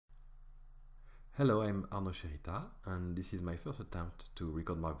Hello, I'm Arnaud Cherita, and this is my first attempt to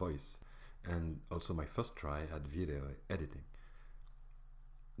record my voice, and also my first try at video editing.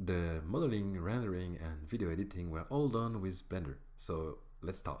 The modeling, rendering, and video editing were all done with Blender, so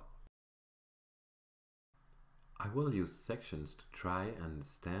let's start. I will use sections to try and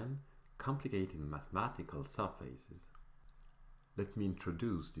understand complicated mathematical surfaces. Let me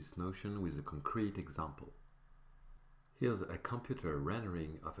introduce this notion with a concrete example. Here's a computer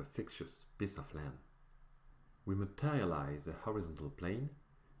rendering of a fictitious piece of land. We materialize a horizontal plane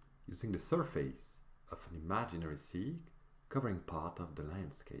using the surface of an imaginary sea covering part of the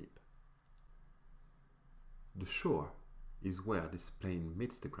landscape. The shore is where this plane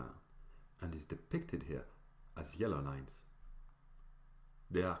meets the ground and is depicted here as yellow lines.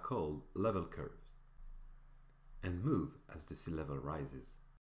 They are called level curves and move as the sea level rises.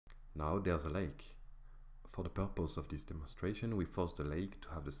 Now there's a lake. For the purpose of this demonstration, we force the lake to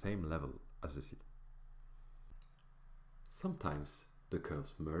have the same level as the sea. Sometimes the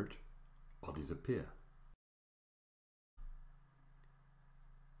curves merge or disappear.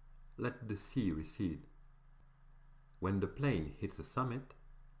 Let the sea recede. When the plane hits the summit,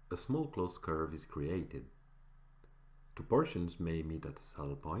 a small closed curve is created. Two portions may meet at a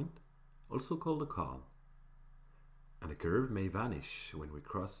saddle point, also called a calm, and the curve may vanish when we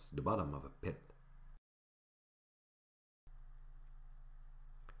cross the bottom of a pit.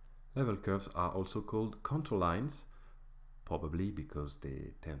 Level curves are also called contour lines, probably because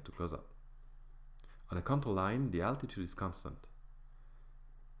they tend to close up. On a contour line, the altitude is constant.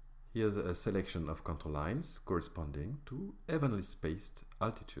 Here's a selection of contour lines corresponding to evenly spaced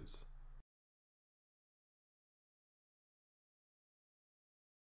altitudes.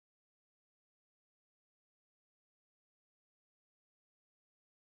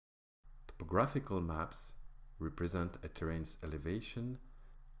 Topographical maps represent a terrain's elevation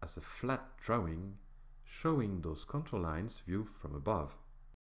as a flat drawing showing those contour lines viewed from above.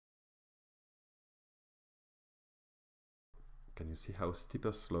 Can you see how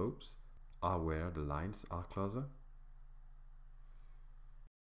steeper slopes are where the lines are closer?